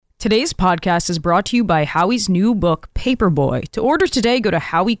Today's podcast is brought to you by Howie's new book, Paperboy. To order today, go to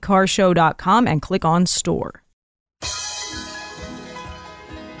howiecarshow.com and click on store.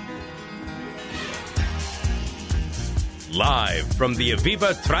 Live from the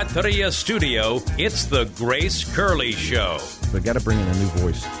Aviva Trattoria studio, it's the Grace Curley Show. They got to bring in a new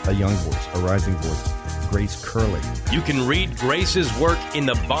voice, a young voice, a rising voice. Grace Curley. You can read Grace's work in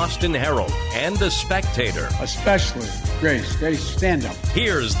the Boston Herald and the Spectator. Especially Grace. Grace, stand up.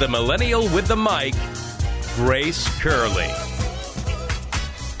 Here's the millennial with the mic, Grace Curley.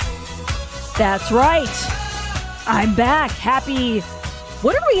 That's right. I'm back. Happy...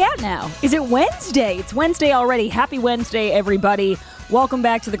 What are we at now? Is it Wednesday? It's Wednesday already. Happy Wednesday, everybody. Welcome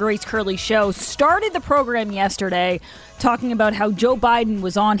back to the Grace Curley Show. Started the program yesterday talking about how Joe Biden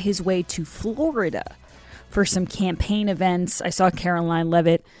was on his way to Florida for some campaign events. I saw Caroline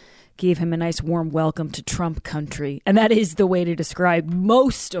Leavitt gave him a nice warm welcome to Trump country. And that is the way to describe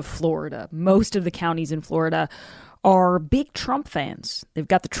most of Florida. Most of the counties in Florida are big Trump fans. They've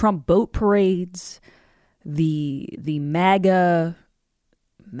got the Trump boat parades, the MAGA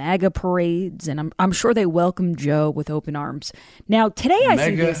parades, and I'm sure they welcome Joe with open arms. Now, today I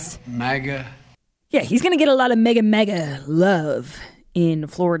see this. MAGA. Yeah, he's going to get a lot of mega love in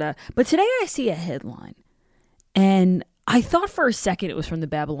Florida. But today I see a headline, and I thought for a second it was from the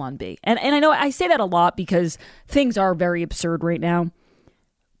Babylon Bee. And I know I say that a lot because things are very absurd right now.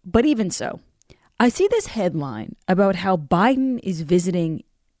 But even so, I see this headline about how Biden is visiting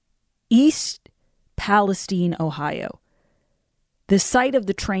East Palestine, Ohio, the site of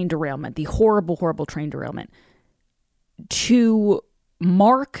the train derailment, the horrible, horrible train derailment, to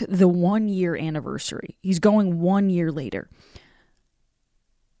mark the 1-year anniversary. He's going 1 year later.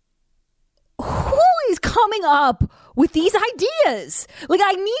 Who is coming up with these ideas? Like,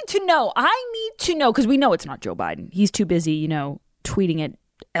 I need to know, because we know it's not Joe Biden. He's too busy, tweeting at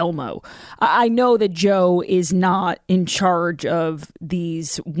Elmo. I know that Joe is not in charge of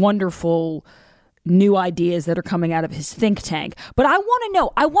these wonderful new ideas that are coming out of his think tank. But I want to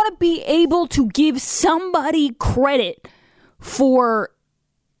know, I want to be able to give somebody credit for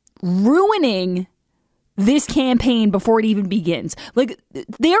ruining this campaign before it even begins. Like,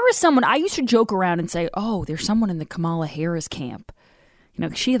 there is someone, I used to joke around and say, oh, there's someone in the Kamala Harris camp.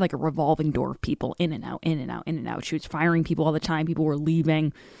 She had like a revolving door of people in and out, in and out, in and out. She was firing people all the time. People were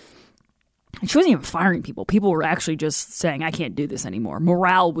leaving. And she wasn't even firing people. People were actually just saying, I can't do this anymore.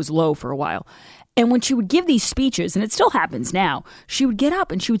 Morale was low for a while. And when she would give these speeches, and it still happens now, she would get up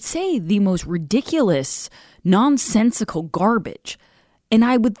and she would say the most ridiculous, nonsensical garbage. And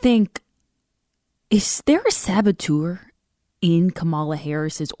I would think, is there a saboteur in Kamala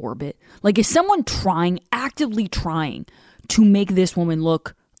Harris's orbit? Like, is someone actively trying to make this woman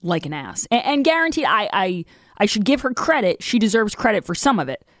look like an ass? And guaranteed, I should give her credit. She deserves credit for some of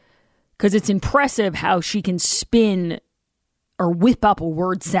it. Because it's impressive how she can spin or whip up a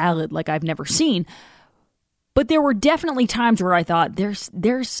word salad like I've never seen. But there were definitely times where I thought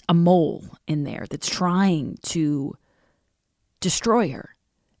there's a mole in there that's trying to destroy her.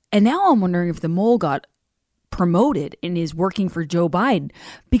 And now I'm wondering if the mole got promoted and is working for Joe Biden.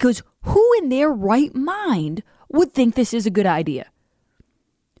 Because who in their right mind would think this is a good idea?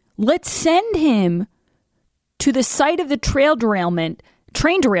 Let's send him to the site of the train derailment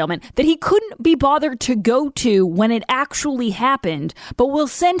that he couldn't be bothered to go to when it actually happened, but we'll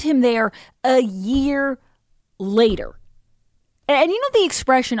send him there a year later. And the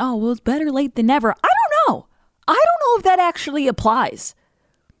expression, oh, well, it's better late than never. I don't know if that actually applies.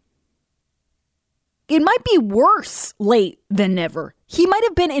 It might be worse late than never. He might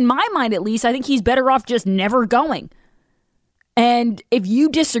have been, in my mind at least, I think he's better off just never going. And if you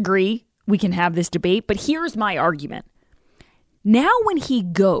disagree, we can have this debate, but here's my argument. Now when he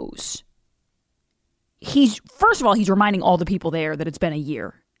goes, first of all, he's reminding all the people there that it's been a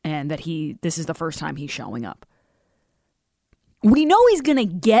year and that this is the first time he's showing up. We know he's going to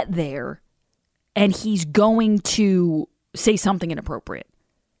get there and he's going to say something inappropriate.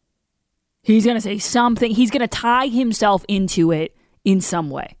 He's going to say something. He's going to tie himself into it in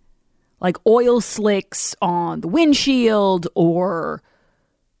some way. Like oil slicks on the windshield, or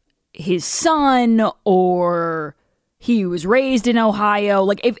his son, or he was raised in Ohio.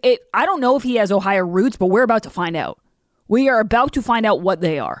 Like, I don't know if he has Ohio roots, but we're about to find out. We are about to find out what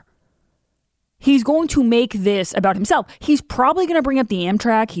they are. He's going to make this about himself. He's probably going to bring up the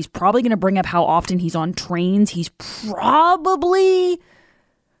Amtrak. He's probably going to bring up how often he's on trains. He's probably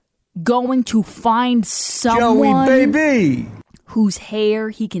going to find someone, Joey, baby, whose hair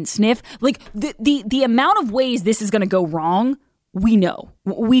he can sniff. Like, the amount of ways this is going to go wrong, we know.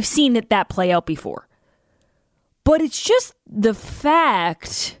 We've seen that play out before. But it's just the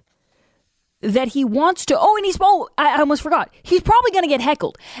fact that he wants to. I almost forgot. He's probably going to get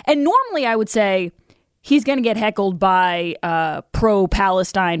heckled. And normally I would say he's going to get heckled by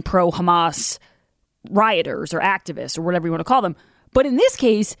pro-Palestine, pro-Hamas rioters or activists or whatever you want to call them. But in this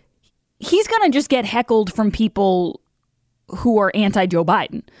case, he's going to just get heckled from people who are anti-Joe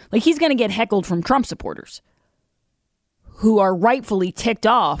Biden. Like, he's going to get heckled from Trump supporters who are rightfully ticked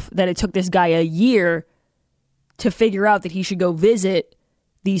off that it took this guy a year to figure out that he should go visit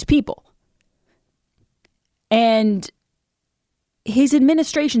these people. And his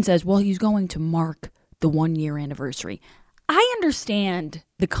administration says, well, he's going to mark the 1-year anniversary. I understand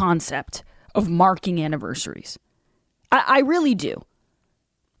the concept of marking anniversaries. I really do.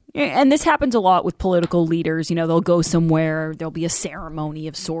 And this happens a lot with political leaders. You know, they'll go somewhere, there'll be a ceremony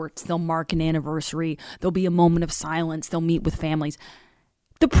of sorts, they'll mark an anniversary, there'll be a moment of silence, they'll meet with families.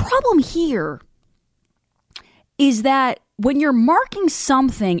 The problem here is that when you're marking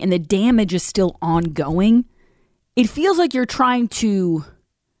something and the damage is still ongoing, it feels like you're trying to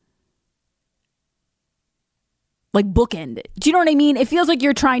bookend it. Do you know what I mean? It feels like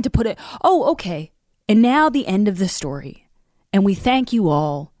you're trying to put it, okay. And now the end of the story. And we thank you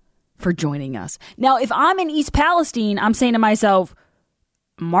all for joining us. Now, if I'm in East Palestine, I'm saying to myself,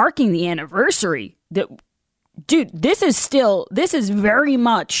 marking the anniversary, dude, this is very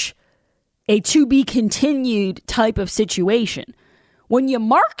much a to be continued type of situation. When you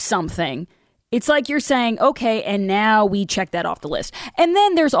mark something, it's like you're saying, okay, and now we check that off the list. And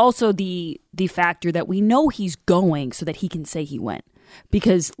then there's also the factor that we know he's going so that he can say he went.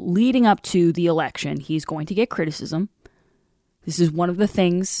 Because leading up to the election, he's going to get criticism. This is one of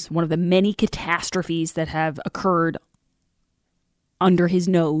the many catastrophes that have occurred under his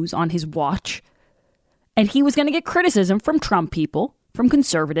nose, on his watch. And he was going to get criticism from Trump people, from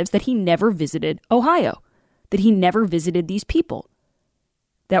conservatives, that he never visited Ohio, that he never visited these people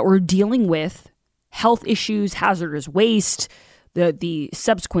that were dealing with health issues, hazardous waste, the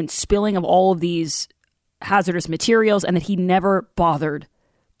subsequent spilling of all of these hazardous materials, and that he never bothered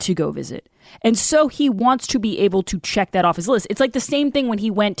to go visit. And so he wants to be able to check that off his list. It's like the same thing when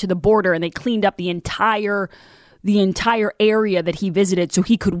he went to the border and they cleaned up the entire area that he visited so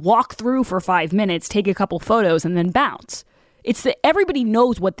he could walk through for 5 minutes, take a couple photos, and then bounce. It's that everybody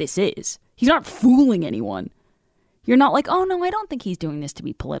knows what this is. He's not fooling anyone. You're not like, oh no, I don't think he's doing this to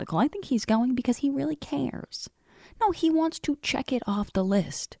be political. I think he's going because he really cares. No, he wants to check it off the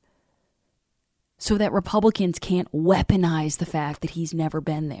list so that Republicans can't weaponize the fact that he's never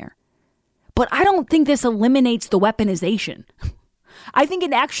been there. But I don't think this eliminates the weaponization. I think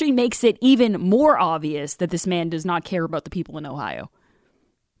it actually makes it even more obvious that this man does not care about the people in Ohio.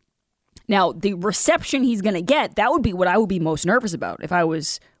 Now, the reception he's going to get, that would be what I would be most nervous about if I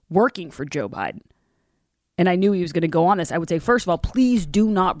was working for Joe Biden. And I knew he was going to go on this. I would say, first of all, please do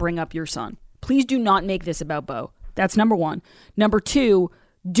not bring up your son. Please do not make this about Beau. That's number one. Number two,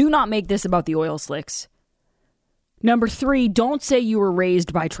 do not make this about the oil slicks. Number three, don't say you were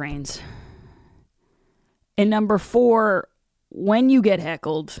raised by trains. And number four, when you get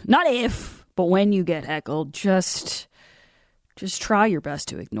heckled, not if, but when you get heckled, just try your best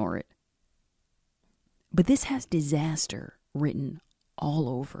to ignore it. But this has disaster written all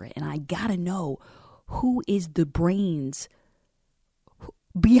over it. And I gotta know, who is the brains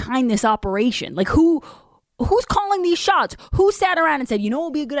behind this operation? Like, who's calling these shots? Who sat around and said, you know what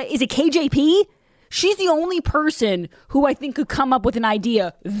would be a good idea? Is it KJP? She's the only person who I think could come up with an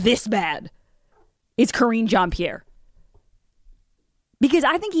idea this bad. It's Karine Jean-Pierre. Because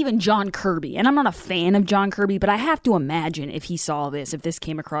I think even John Kirby, and I'm not a fan of John Kirby, but I have to imagine if he saw this, if this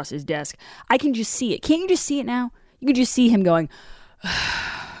came across his desk, I can just see it. Can't you just see it now? You can just see him going,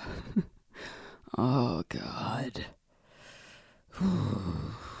 oh, God.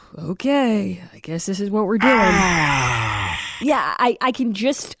 Okay, I guess this is what we're doing. Yeah, I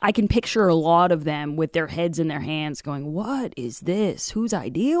can picture a lot of them with their heads in their hands going, what is this? Whose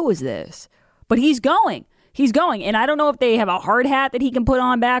idea was this? But he's going. He's going. And I don't know if they have a hard hat that he can put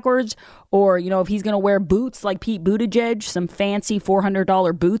on backwards or, you know, if he's going to wear boots like Pete Buttigieg, some fancy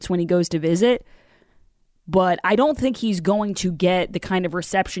 $400 boots when he goes to visit. But I don't think he's going to get the kind of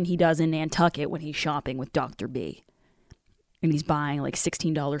reception he does in Nantucket when he's shopping with Dr. B. And he's buying like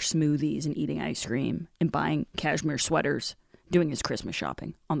 $16 smoothies and eating ice cream and buying cashmere sweaters, doing his Christmas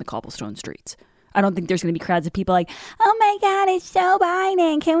shopping on the cobblestone streets. I don't think there's going to be crowds of people like, oh my God, it's Joe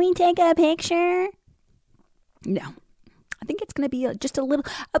Biden. Can we take a picture? No. I think it's going to be just a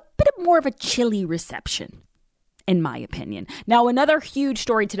bit more of a chilly reception. in my opinion. Now, another huge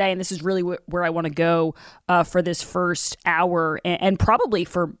story today, and this is really where I want to go for this first hour, and probably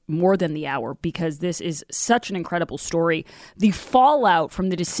for more than the hour, because this is such an incredible story. The fallout from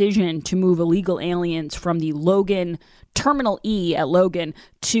the decision to move illegal aliens from the Logan Terminal E at Logan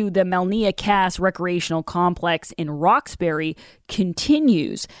to the Melnia Cass Recreational Complex in Roxbury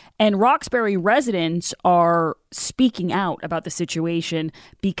continues. And Roxbury residents are speaking out about the situation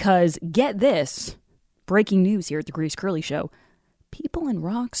because, get this, breaking news here at the Grace Curley Show, people in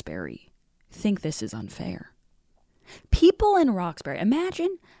Roxbury think this is unfair. People in Roxbury,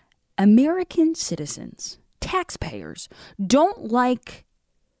 imagine American citizens, taxpayers, don't like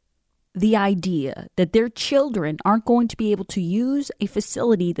the idea that their children aren't going to be able to use a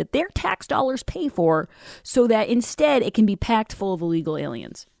facility that their tax dollars pay for, so that instead it can be packed full of illegal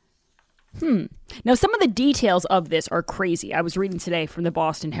aliens. Now, some of the details of this are crazy. I was reading today from the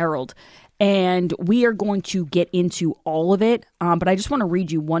Boston Herald, and we are going to get into all of it, but I just want to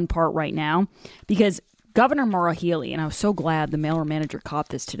read you one part right now, because Governor Maura Healey, and I was so glad the mailer manager caught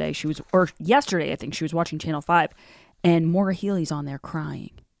this today. Yesterday, I think she was watching Channel 5, and Maura Healey's on there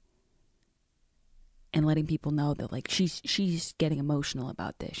crying and letting people know that, like, she's getting emotional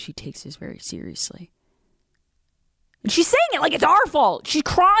about this. She takes this very seriously. And she's saying it like it's our fault. She's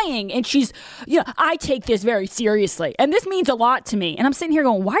crying, and she's, I take this very seriously. And this means a lot to me. And I'm sitting here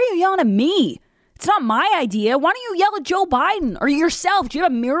going, why are you yelling at me? It's not my idea. Why don't you yell at Joe Biden or yourself? Do you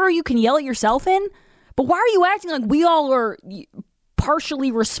have a mirror you can yell at yourself in? But why are you acting like we all are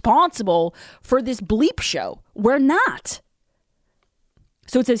partially responsible for this bleep show? We're not.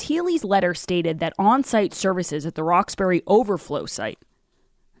 So it says Healey's letter stated that on-site services at the Roxbury overflow site,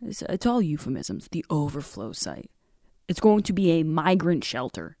 it's all euphemisms, the overflow site. It's going to be a migrant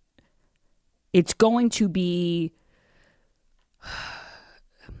shelter. It's going to be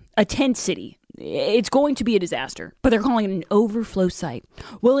a tent city. It's going to be a disaster, but they're calling it an overflow site.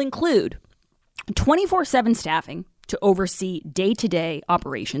 Will include 24/7 staffing to oversee day-to-day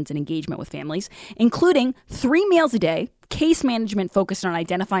operations and engagement with families, including 3 meals a day, case management focused on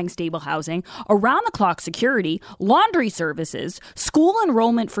identifying stable housing, around-the-clock security, laundry services, school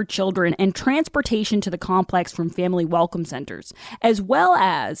enrollment for children, and transportation to the complex from family welcome centers, as well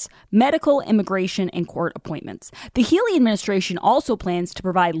as medical, immigration, and court appointments. The Healey administration also plans to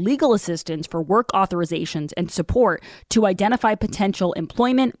provide legal assistance for work authorizations and support to identify potential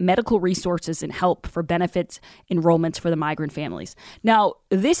employment, medical resources, and help for benefits enrollments for the migrant families. Now,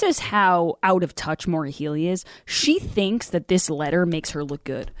 this is how out of touch Maura Healey is. She thinks that this letter makes her look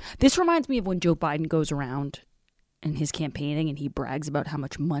good. This reminds me of when Joe Biden goes around in his campaigning and he brags about how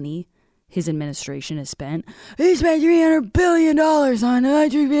much money his administration has spent. He spent $300 billion on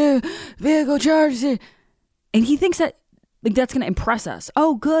electric vehicle charges. And he thinks that that's going to impress us.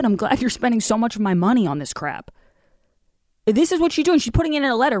 Oh, good. I'm glad you're spending so much of my money on this crap. This is what she's doing. She's putting in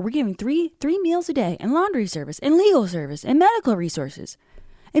a letter. We're giving three meals a day and laundry service and legal service and medical resources.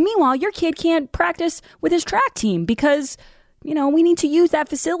 And meanwhile, your kid can't practice with his track team because, we need to use that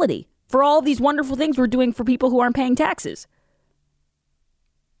facility for all these wonderful things we're doing for people who aren't paying taxes.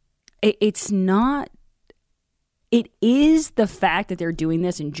 It is the fact that they're doing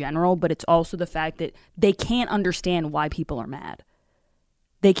this in general, but it's also the fact that they can't understand why people are mad.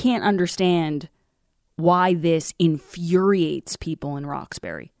 They can't understand why this infuriates people in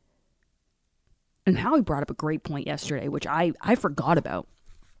Roxbury. And Howie brought up a great point yesterday, which I forgot about.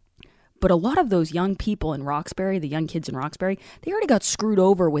 But a lot of those young people in Roxbury, the young kids in Roxbury, they already got screwed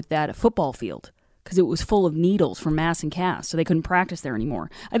over with that football field because it was full of needles from Mass and Cass, so they couldn't practice there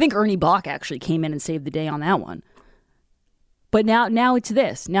anymore. I think Ernie Bach actually came in and saved the day on that one. But now it's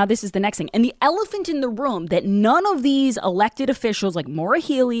this. Now this is the next thing. And the elephant in the room that none of these elected officials like Maura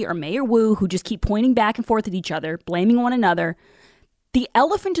Healey or Mayor Wu, who just keep pointing back and forth at each other, blaming one another, the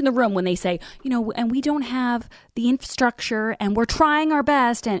elephant in the room when they say, and we don't have the infrastructure and we're trying our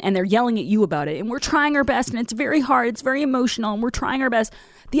best, and they're yelling at you about it, and we're trying our best and it's very hard, it's very emotional, and we're trying our best.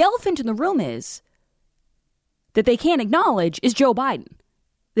 The elephant in the room is that they can't acknowledge is Joe Biden.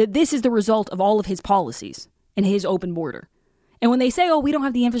 That this is the result of all of his policies and his open border. And when they say, we don't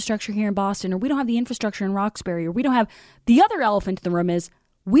have the infrastructure here in Boston, or we don't have the infrastructure in Roxbury, or we don't have, the other elephant in the room is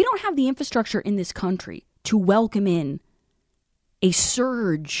we don't have the infrastructure in this country to welcome in a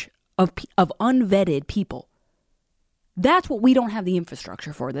surge of unvetted people. That's what we don't have the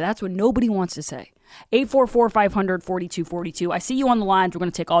infrastructure for. That's what nobody wants to say. 844-500-4242. I see you on the lines. We're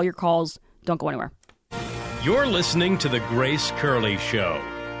going to take all your calls. Don't go anywhere. You're listening to The Grace Curley Show.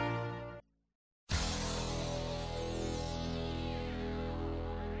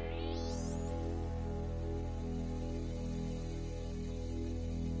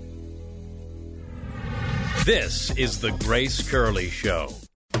 This is the Grace Curley Show.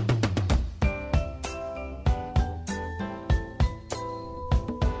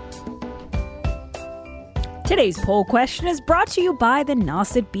 Today's poll question is brought to you by the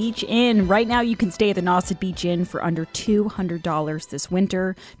Nauset Beach Inn. Right now, you can stay at the Nauset Beach Inn for under $200 this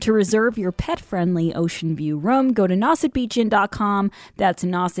winter. To reserve your pet-friendly ocean view room, go to nausetbeachinn.com. That's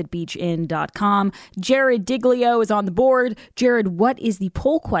nausetbeachinn.com. Jared Diglio is on the board. Jared, what is the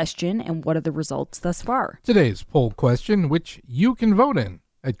poll question and what are the results thus far? Today's poll question, which you can vote in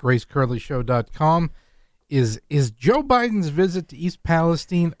at gracecurleyshow.com, is Joe Biden's visit to East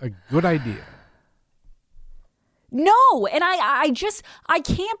Palestine a good idea? No, and I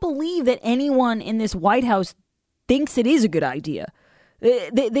can't believe that anyone in this White House thinks it is a good idea.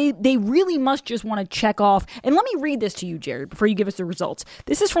 They really must just want to check off. And let me read this to you, Jared, before you give us the results.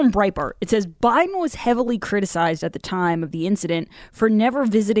 This is from Breitbart. It says, Biden was heavily criticized at the time of the incident for never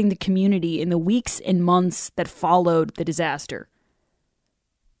visiting the community in the weeks and months that followed the disaster.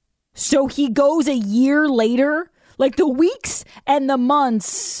 So he goes a year later? Like the weeks and the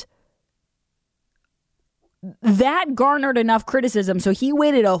months... That garnered enough criticism, so he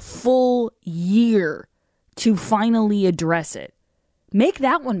waited a full year to finally address it. Make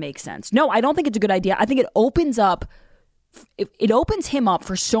that one make sense. No, I don't think it's a good idea. I think it opens him up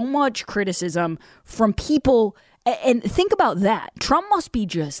for so much criticism from people. And think about that. Trump must be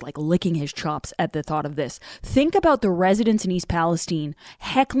just like licking his chops at the thought of this. Think about the residents in East Palestine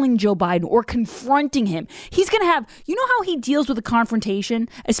heckling Joe Biden or confronting him. He's going to have, you know how he deals with a confrontation?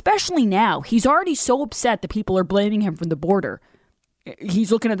 Especially now. He's already so upset that people are blaming him from the border.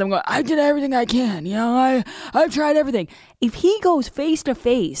 He's looking at them going, I did everything I can. You know, I've tried everything. If he goes face to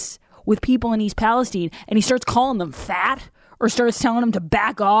face with people in East Palestine and he starts calling them fat, or starts telling him to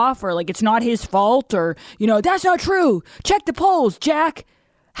back off, or like it's not his fault, or, you know, that's not true. Check the polls, Jack.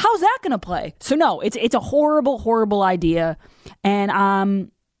 How's that going to play? So no, it's a horrible, horrible idea. And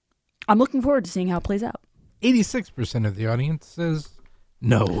I'm looking forward to seeing how it plays out. 86% of the audience says,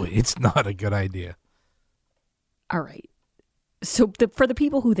 no, it's not a good idea. All right. So for the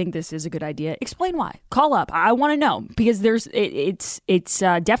people who think this is a good idea, explain why. Call up. I want to know, because it's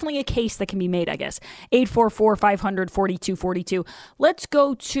definitely a case that can be made, I guess. 844-500-4242. Let's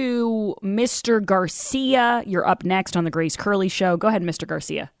go to Mr. Garcia. You're up next on the Grace Curley Show. Go ahead, Mr.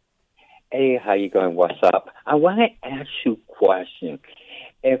 Garcia. Hey, how you going? What's up? I want to ask you a question.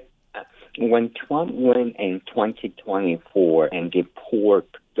 If when Trump went in 2024 and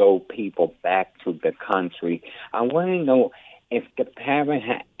deport those people back to the country, I want to know, if the parent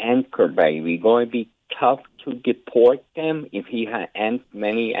had anchor baby, going to be tough to deport them if he had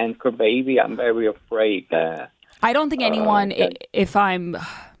many anchor baby? I'm very afraid that... I don't think anyone,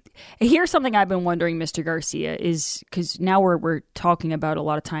 here's something I've been wondering, Mr. Garcia, is because now we're talking about a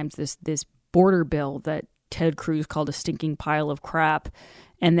lot of times this border bill that Ted Cruz called a stinking pile of crap,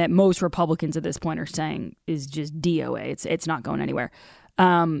 and that most Republicans at this point are saying is just DOA. It's not going anywhere.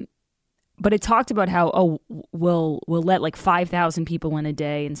 But it talked about how, we'll let like 5,000 people in a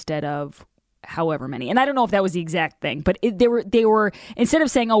day instead of however many. And I don't know if that was the exact thing, but they were instead of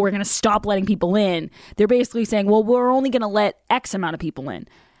saying, we're going to stop letting people in, they're basically saying, well, we're only going to let X amount of people in.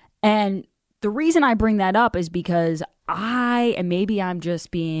 And the reason I bring that up is because and maybe I'm just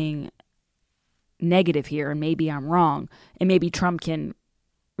being negative here, and maybe I'm wrong, and maybe Trump can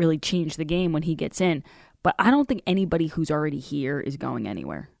really change the game when he gets in. But I don't think anybody who's already here is going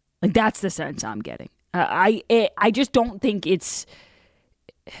anywhere. Like, that's the sense I'm getting. I just don't think it's...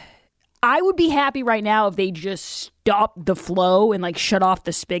 I would be happy right now if they just stopped the flow and, like, shut off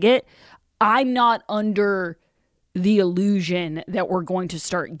the spigot. I'm not under the illusion that we're going to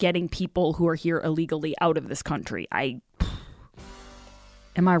start getting people who are here illegally out of this country. Am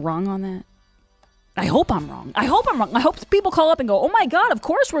I wrong on that? I hope I'm wrong. I hope people call up and go, oh, my God, of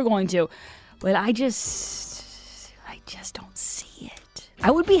course we're going to. But I just don't see it. I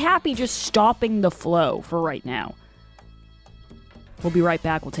would be happy just stopping the flow for right now. We'll be right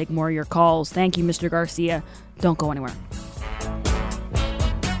back. We'll take more of your calls. Thank you, Mr. Garcia. Don't go anywhere.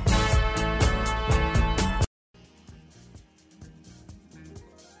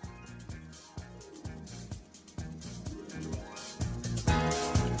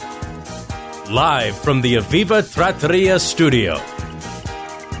 Live from the Aviva Trattoria studio.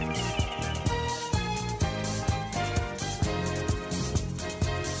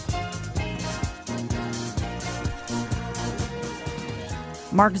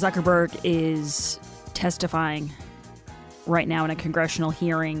 Mark Zuckerberg is testifying right now in a congressional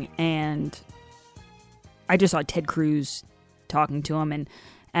hearing, and I just saw Ted Cruz talking to him,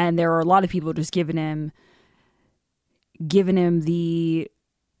 and there are a lot of people just giving him the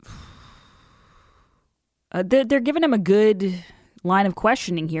they're giving him a good line of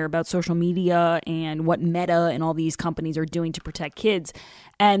questioning here about social media and what Meta and all these companies are doing to protect kids.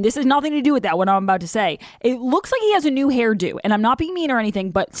 And this has nothing to do with that, what I'm about to say. It looks like he has a new hairdo, and I'm not being mean or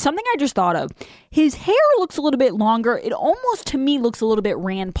anything, but something I just thought of. His hair looks a little bit longer. It almost, to me, looks a little bit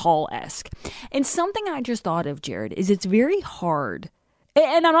Rand Paul-esque. And something I just thought of, Jared, is it's very hard.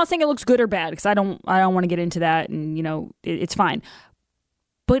 And I'm not saying it looks good or bad, because I don't want to get into that, and, it's fine.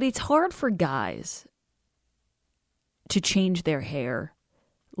 But it's hard for guys to change their hair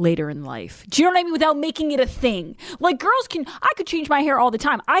later in life. Do you know what I mean? Without making it a thing. Like girls I could change my hair all the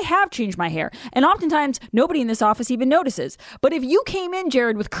time. I have changed my hair. And oftentimes nobody in this office even notices. But if you came in,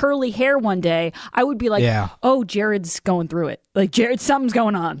 Jared, with curly hair one day, I would be like, oh, Jared's going through it. Like, Jared, something's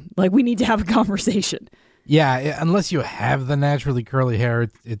going on. Like, we need to have a conversation. Yeah, unless you have the naturally curly hair,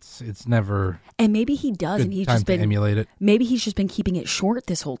 it's never. And maybe he does, and he's just been emulate it. Maybe he's just been keeping it short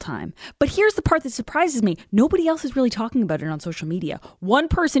this whole time. But here's the part that surprises me: nobody else is really talking about it on social media. One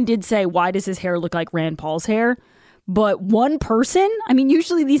person did say, "Why does his hair look like Rand Paul's hair?" But one person. I mean,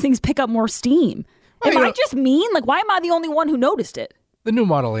 usually these things pick up more steam. Am I just mean? Like, why am I the only one who noticed it? The new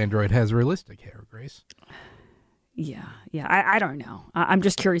model Android has realistic hair, Grace. Yeah. I don't know. I'm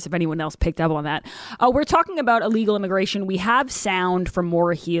just curious if anyone else picked up on that. We're talking about illegal immigration. We have sound from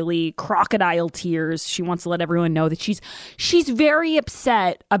Maura Healey, crocodile tears. She wants to let everyone know that she's very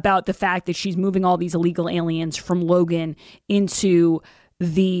upset about the fact that she's moving all these illegal aliens from Logan into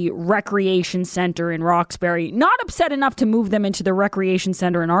the recreation center in Roxbury. Not upset enough to move them into the recreation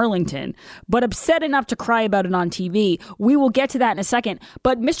center in Arlington, but upset enough to cry about it on TV. We will get to that in a second.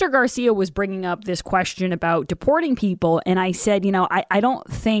 But Mr. Garcia was bringing up this question about deporting people. And I said, I don't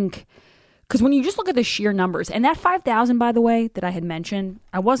think, because when you just look at the sheer numbers, and that 5,000, by the way, that I had mentioned,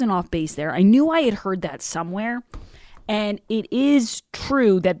 I wasn't off base there. I knew I had heard that somewhere. And it is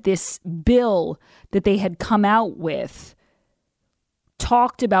true that this bill that they had come out with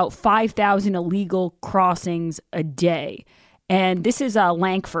talked about 5,000 illegal crossings a day. And this is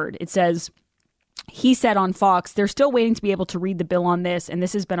Lankford. It says, he said on Fox, they're still waiting to be able to read the bill on this. And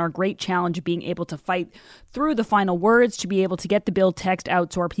this has been our great challenge of being able to fight through the final words to be able to get the bill text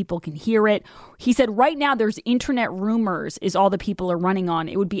out so our people can hear it. He said, right now there's internet rumors is all the people are running on.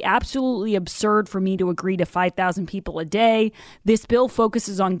 It would be absolutely absurd for me to agree to 5,000 people a day. This bill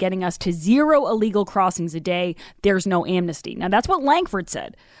focuses on getting us to 0 illegal crossings a day. There's no amnesty. Now that's what Lankford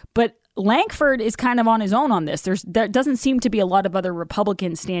said. But Lankford is kind of on his own on this. There doesn't seem to be a lot of other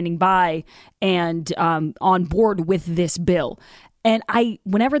Republicans standing by and on board with this bill. And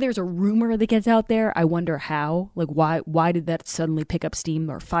whenever there's a rumor that gets out there, I wonder how. Like, why did that suddenly pick up steam,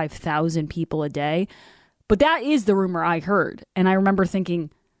 or 5,000 people a day? But that is the rumor I heard. And I remember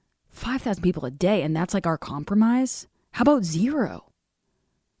thinking, 5,000 people a day, and that's like our compromise? How about 0?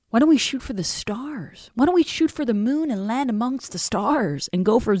 Why don't we shoot for the stars? Why don't we shoot for the moon and land amongst the stars and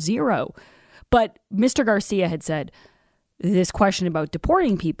go for 0? But Mr. Garcia had said this question about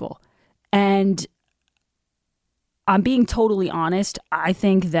deporting people. And I'm being totally honest. I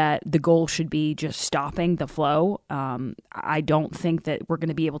think that the goal should be just stopping the flow. I don't think that we're going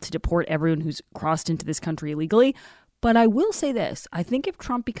to be able to deport everyone who's crossed into this country illegally. But I will say this. I think if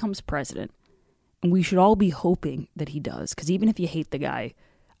Trump becomes president, and we should all be hoping that he does, because even if you hate the guy,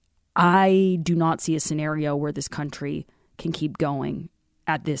 I do not see a scenario where this country can keep going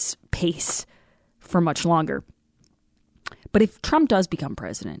at this pace for much longer. But if Trump does become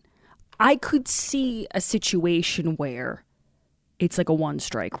president, I could see a situation where it's like a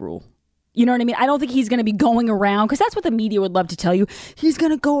 1-strike rule. You know what I mean? I don't think he's going to be going around, because that's what the media would love to tell you. He's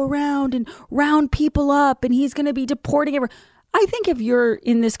going to go around and round people up, and he's going to be deporting everyone. I think if you're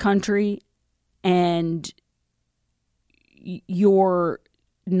in this country and you're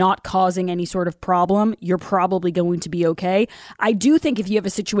not causing any sort of problem, you're probably going to be okay. I do think if you have a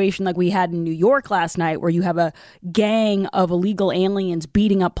situation like we had in New York last night, where you have a gang of illegal aliens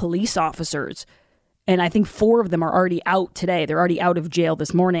beating up police officers, and I think 4 of them are already out today. They're already out of jail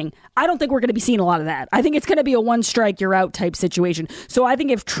this morning. I don't think we're going to be seeing a lot of that. I think it's going to be a 1-strike, you're out type situation. So I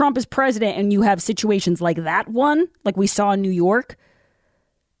think if Trump is president and you have situations like that one, like we saw in New York,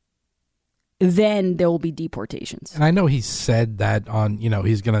 then there will be deportations. And I know he said that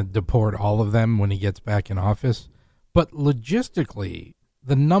he's going to deport all of them when he gets back in office. But logistically,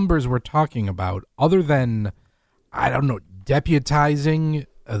 the numbers we're talking about, other than, deputizing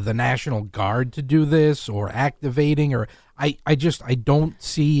the National Guard to do this, or activating, or I don't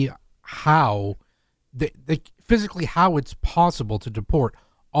see how, physically how it's possible to deport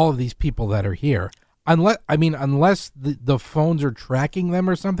all of these people that are here. Unless the phones are tracking them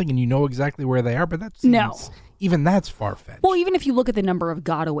or something and you know exactly where they are, but that seems even that's far-fetched. Well, even if you look at the number of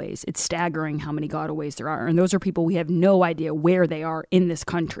gotaways, it's staggering how many gotaways there are. And those are people we have no idea where they are in this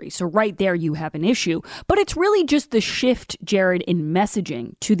country. So right there, you have an issue. But it's really just the shift, Jared, in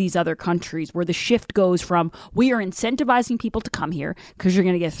messaging to these other countries, where the shift goes from we are incentivizing people to come here because you're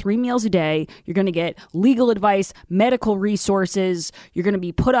going to get 3 meals a day. You're going to get legal advice, medical resources. You're going to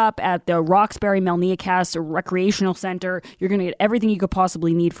be put up at the Roxbury Melniacas Recreational Center. You're going to get everything you could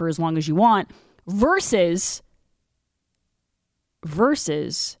possibly need for as long as you want. Versus,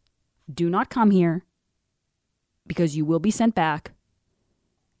 do not come here because you will be sent back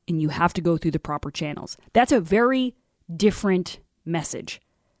and you have to go through the proper channels. That's a very different message.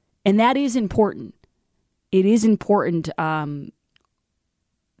 And that is important. It is important that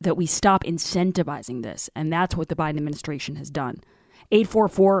we stop incentivizing this. And that's what the Biden administration has done.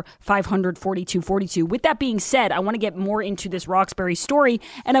 844-500-4242. With that being said, I want to get more into this Roxbury story.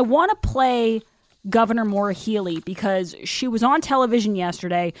 And I want to play Governor Maura Healey because she was on television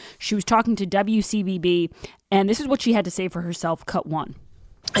yesterday. She was talking to WCBB, and this is what she had to say for herself. Cut 1.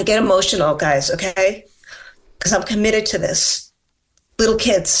 I get emotional, guys, okay? Because I'm committed to this. Little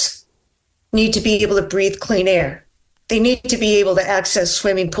kids need to be able to breathe clean air. They need to be able to access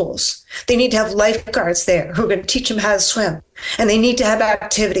swimming pools. They need to have lifeguards there who are going to teach them how to swim. And they need to have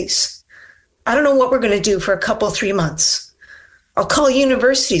activities. I don't know what we're going to do for a couple, 3 months. I'll call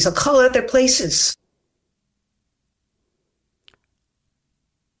universities. I'll call other places.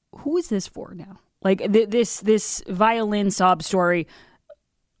 Who is this for now? Like this violin sob story.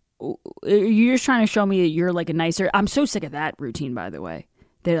 You're just trying to show me that you're like a nicer. I'm so sick of that routine, by the way.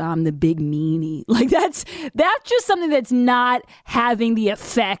 That I'm the big meanie. Like that's just something that's not having the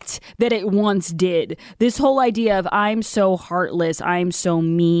effect that it once did. This whole idea of I'm so heartless, I'm so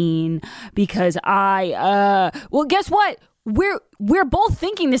mean because well, guess what? We're both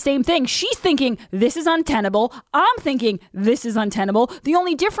thinking the same thing. She's thinking this is untenable. I'm thinking this is untenable. The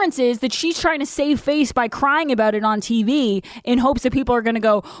only difference is that she's trying to save face by crying about it on TV in hopes that people are going to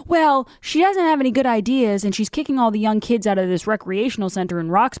go, well, she doesn't have any good ideas and she's kicking all the young kids out of this recreational center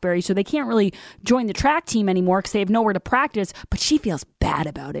in Roxbury, so they can't really join the track team anymore because they have nowhere to practice, but she feels bad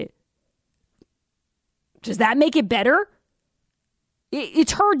about it. Does that make it better?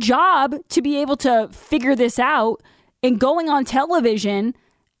 It's her job to be able to figure this out. And going on television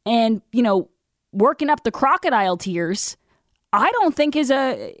and, working up the crocodile tears, I don't think is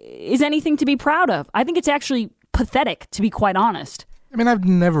anything to be proud of. I think it's actually pathetic, to be quite honest. I mean, I've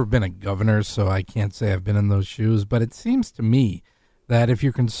never been a governor, so I can't say I've been in those shoes, but it seems to me that if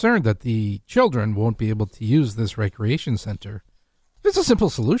you're concerned that the children won't be able to use this recreation center, there's a simple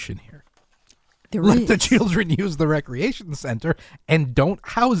solution here. Let the children use the recreation center and don't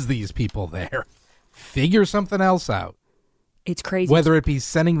house these people there. Figure something else out. It's crazy. Whether it be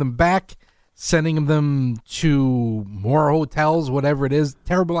sending them back, sending them to more hotels, whatever it is.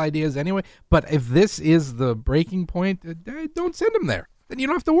 Terrible ideas anyway. But if this is the breaking point, don't send them there. Then you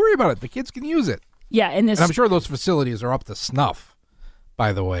don't have to worry about it. The kids can use it. Yeah, and I'm sure those facilities are up to snuff,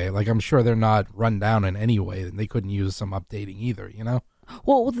 by the way. Like, I'm sure they're not run down in any way, and they couldn't use some updating either,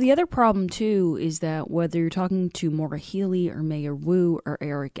 Well, the other problem, too, is that whether you're talking to Maura Healey or Mayor Wu or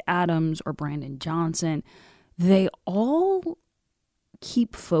Eric Adams or Brandon Johnson, they all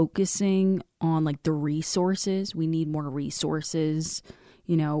keep focusing on, like, the resources. We need more resources.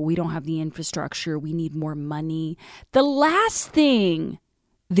 We don't have the infrastructure. We need more money. The last thing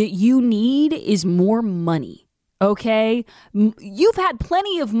that you need is more money, okay? You've had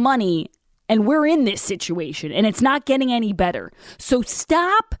plenty of money and we're in this situation, and it's not getting any better. So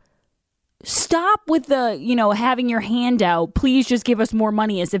stop with the, having your hand out. Please just give us more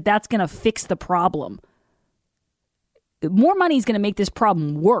money, as if that's going to fix the problem. More money is going to make this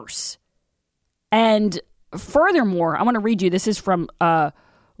problem worse. And furthermore, I want to read you. This is from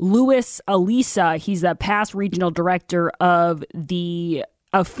Louis Alisa. He's the past regional director of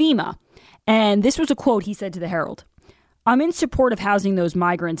FEMA. And this was a quote he said to the Herald. I'm in support of housing those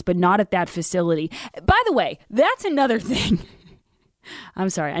migrants, but not at that facility. By the way, that's another thing. I'm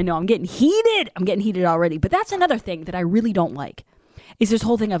sorry. I know I'm getting heated. I'm getting heated already. But that's another thing that I really don't like is this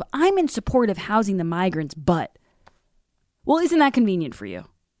whole thing of I'm in support of housing the migrants, but. Well, isn't that convenient for you?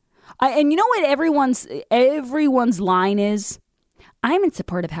 And you know what everyone's line is? I'm in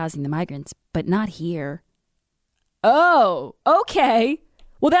support of housing the migrants, but not here. Oh, okay.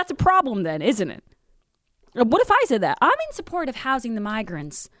 Well, that's a problem then, isn't it? What if I said that? I'm in support of housing the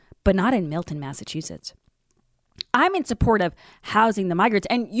migrants, but not in Milton, Massachusetts. I'm in support of housing the migrants.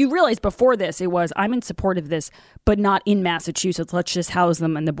 And you realize before this, it was, I'm in support of this, but not in Massachusetts. Let's just house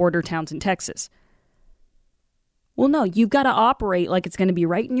them in the border towns in Texas. Well, no, you've got to operate like it's going to be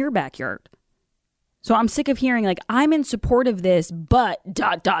right in your backyard. So I'm sick of hearing like, I'm in support of this, but ...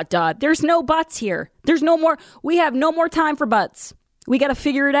 There's no buts here. There's no more. We have no more time for buts. We got to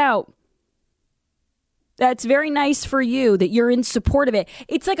figure it out. That's very nice for you that you're in support of it.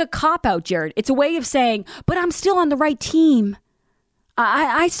 It's like a cop-out, Jared. It's a way of saying, but I'm still on the right team.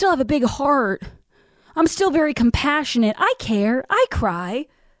 I still have a big heart. I'm still very compassionate. I care. I cry.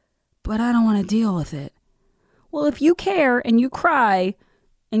 But I don't want to deal with it. Well, if you care and you cry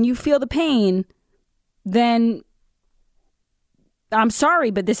and you feel the pain, then I'm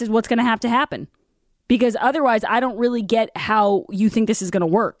sorry, but this is what's going to have to happen. Because otherwise, I don't really get how you think this is going to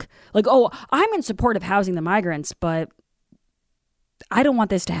work. Like, oh, I'm in support of housing the migrants, but I don't want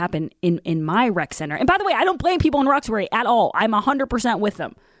this to happen in my rec center. And by the way, I don't blame people in Roxbury at all. I'm 100% with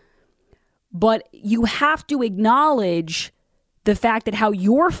them. But you have to acknowledge the fact that how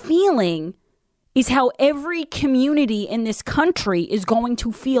you're feeling is how every community in this country is going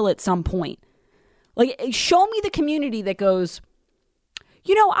to feel at some point. Like, show me the community that goes,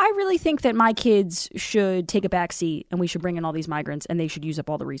 you know, I really think that my kids should take a back seat and we should bring in all these migrants and they should use up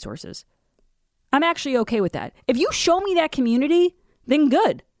all the resources. I'm actually okay with that. If you show me that community, then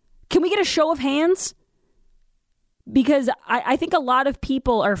good. Can we get a show of hands? Because I think a lot of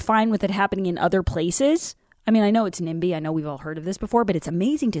people are fine with it happening in other places. I mean, I know it's NIMBY. I know we've all heard of this before, but it's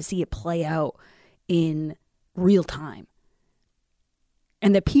amazing to see it play out in real time.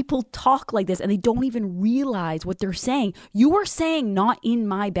 And that people talk like this and they don't even realize what they're saying. You are saying not in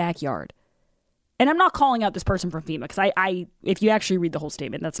my backyard. And I'm not calling out this person from FEMA because I if you actually read the whole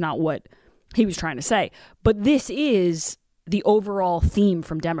statement, that's not what he was trying to say. But this is the overall theme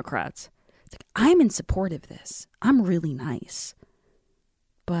from Democrats. It's like, I'm in support of this. I'm really nice.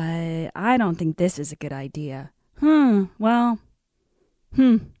 But I don't think this is a good idea. I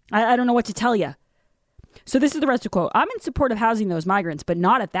don't know what to tell you. So this is the rest of the quote. I'm in support of housing those migrants, but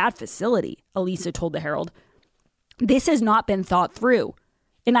not at that facility, Elisa told the Herald. This has not been thought through.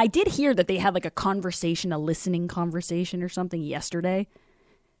 And I did hear that they had like a listening conversation or something yesterday.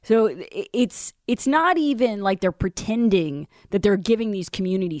 So it's not even like they're pretending that they're giving these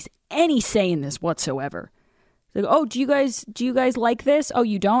communities any say in this whatsoever. Like, oh, do you guys like this? Oh,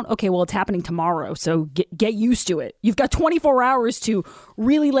 you don't? Okay, well, it's happening tomorrow, so get used to it. You've got 24 hours to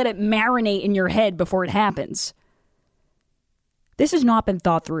really let it marinate in your head before it happens. This has not been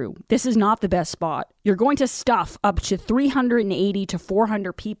thought through. This is not the best spot. You're going to stuff up to 380 to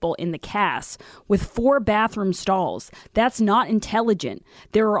 400 people in the CAS with 4 bathroom stalls. That's not intelligent.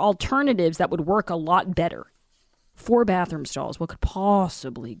 There are alternatives that would work a lot better. 4 bathroom stalls. What could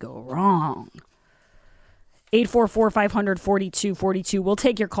possibly go wrong? 844-500-4242. We'll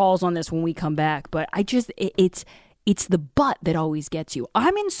take your calls on this when we come back. But it's the but that always gets you.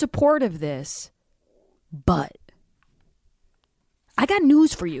 I'm in support of this, but I got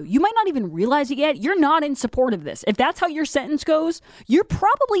news for you. You might not even realize it yet. You're not in support of this. If that's how your sentence goes, you're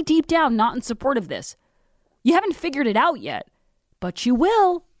probably deep down not in support of this. You haven't figured it out yet, but you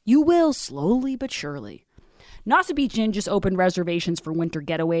will. You will, slowly but surely. Nauset Beach Inn just opened reservations for winter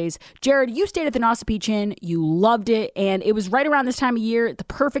getaways. Jared, you stayed at the Nauset Beach Inn. You loved it, and it was right around this time of year, the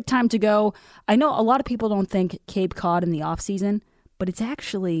perfect time to go. I know a lot of people don't think Cape Cod in the off-season, but it's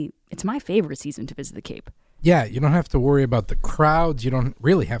my favorite season to visit the Cape. Yeah, you don't have to worry about the crowds. You don't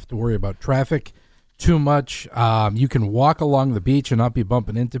really have to worry about traffic too much. You can walk along the beach and not be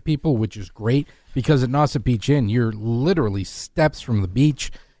bumping into people, which is great, because at Nauset Beach Inn, you're literally steps from the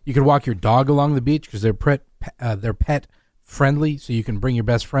beach. You can walk your dog along the beach because they're pet friendly, so you can bring your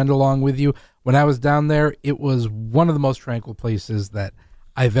best friend along with you. When I was down there, it was one of the most tranquil places that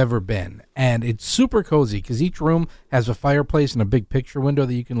I've ever been. And it's super cozy because each room has a fireplace and a big picture window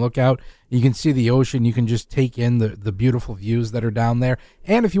that you can look out. You can see the ocean. You can just take in the beautiful views that are down there.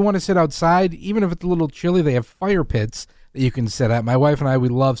 And if you want to sit outside, even if it's a little chilly, they have fire pits that you can sit at. My wife and I, we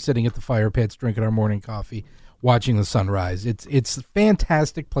love sitting at the fire pits, drinking our morning coffee, watching the sunrise. It's a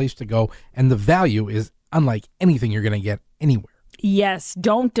fantastic place to go, and the value is unlike anything you're going to get anywhere. Yes,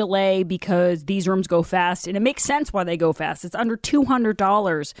 don't delay because these rooms go fast, and it makes sense why they go fast. It's under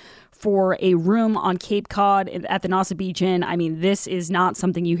 $200 for a room on Cape Cod at the Nauset Beach Inn. I mean, this is not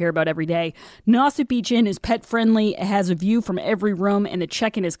something you hear about every day. Nauset Beach Inn is pet friendly. It has a view from every room, and the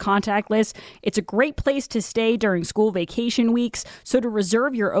check-in is contactless. It's a great place to stay during school vacation weeks. So to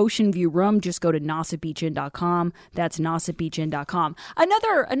reserve your ocean view room, just go to nausetbeachin.com. That's nausetbeachin.com.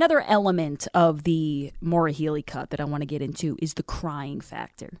 Another element of the Maura Healey cut that I want to get into is the crying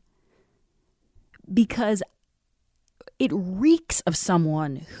factor. Because it reeks of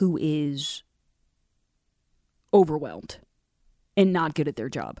someone who is overwhelmed and not good at their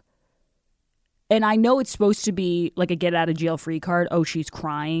job. And I know it's supposed to be like a get out of jail free card. Oh, she's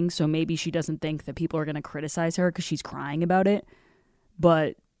crying. So maybe she doesn't think that people are going to criticize her because she's crying about it.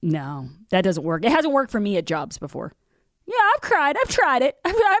 But no, that doesn't work. It hasn't worked for me at jobs before. Yeah, I've cried. I've tried it.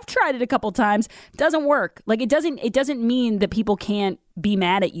 I've tried it a couple times. It doesn't work. Like it doesn't mean that people can't be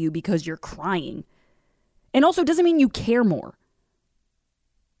mad at you because you're crying. And also it doesn't mean you care more.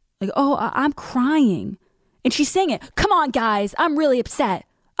 Like, oh, I'm crying. And she's saying it. Come on, guys. I'm really upset.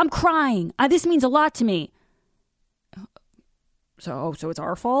 I'm crying. This means a lot to me. So it's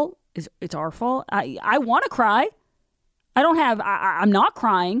our fault? It's our fault? I want to cry. I'm not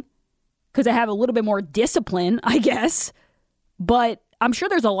crying because I have a little bit more discipline, I guess. But I'm sure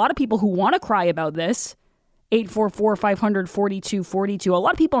there's a lot of people who want to cry about this. 844-500-4242. A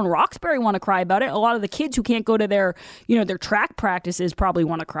lot of people in Roxbury want to cry about it. A lot of the kids who can't go to their track practices probably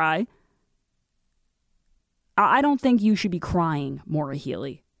want to cry. I don't think you should be crying, Maura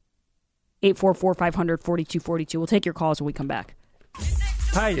Healy. 844-500-4242. We'll take your calls when we come back.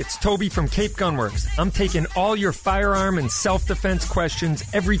 Hi, it's Toby from Cape Gunworks. I'm taking all your firearm and self-defense questions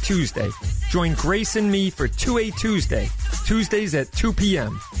every Tuesday. Join Grace and me for 2A Tuesday, Tuesdays at 2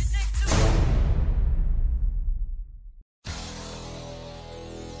 p.m.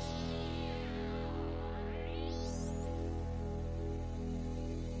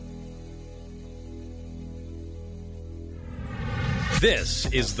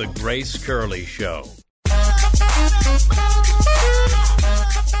 This is the Grace Curley Show.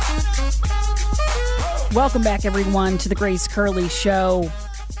 Welcome back, everyone, to the Grace Curley Show.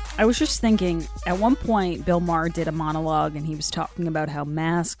 I was just thinking, at one point, Bill Maher did a monologue, and he was talking about how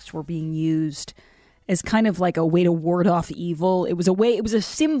masks were being used as kind of like a way to ward off evil. It was a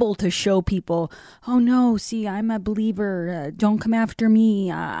symbol to show people, oh no, see, I'm a believer. Don't come after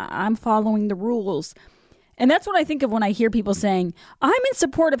me. I'm following the rules. And that's what I think of when I hear people saying, I'm in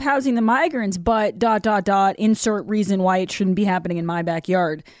support of housing the migrants, but ... insert reason why it shouldn't be happening in my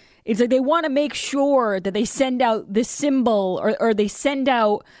backyard. It's like they want to make sure that they send out the symbol or they send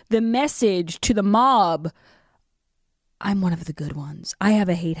out the message to the mob. I'm one of the good ones. I have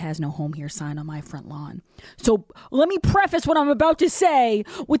a hate has no home here sign on my front lawn. So let me preface what I'm about to say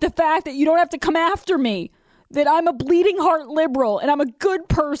with the fact that you don't have to come after me, that I'm a bleeding heart liberal and I'm a good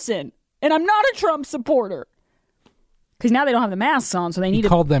person and I'm not a Trump supporter. Because now they don't have the masks on, so they need to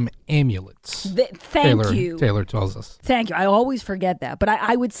call them amulets. Thank you. Taylor tells us. Thank you. I always forget that. But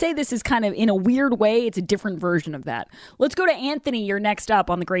I would say this is kind of, in a weird way, it's a different version of that. Let's go to Anthony. You're next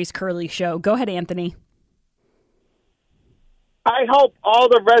up on the Grace Curley Show. Go ahead, Anthony. I hope all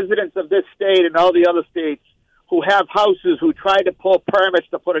the residents of this state and all the other states who have houses who try to pull permits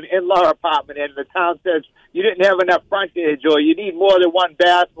to put an in-law apartment in, the town says you didn't have enough frontage or you need more than one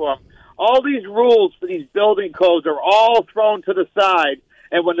bathroom. All these rules for these building codes are all thrown to the side.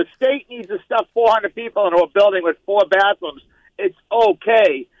 And when the state needs to stuff 400 people into a building with 4 bathrooms, it's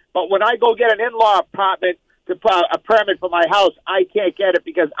okay. But when I go get an in-law apartment to put a permit for my house, I can't get it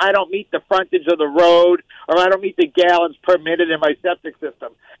because I don't meet the frontage of the road or I don't meet the gallons per minute in my septic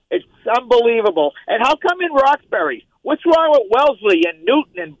system. It's unbelievable. And how come in Roxbury? What's wrong with Wellesley and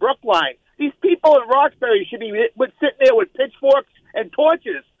Newton and Brookline? These people in Roxbury should be sitting there with pitchforks and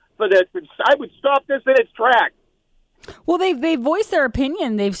torches for this. I would stop this in its tracks. Well, they've voiced their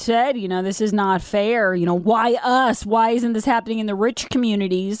opinion. They've said, this is not fair. Why us? Why isn't this happening in the rich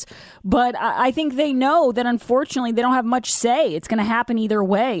communities? But I think they know that, unfortunately, they don't have much say. It's going to happen either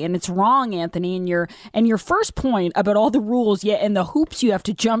way. And it's wrong, Anthony. And your first point about all the rules and the hoops you have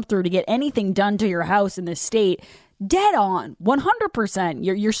to jump through to get anything done to your house in this state, dead on, 100%.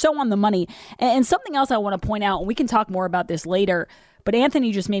 You're so on the money. And something else I want to point out, and we can talk more about this later, but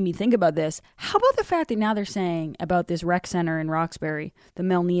Anthony just made me think about this. How about the fact that now they're saying about this rec center in Roxbury, the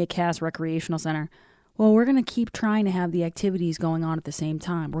Melnia Cass Recreational Center, well, we're going to keep trying to have the activities going on at the same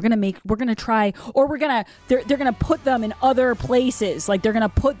time. They're going to put them in other places. Like they're going to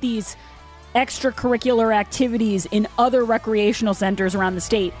put these extracurricular activities in other recreational centers around the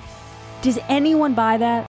state. Does anyone buy that?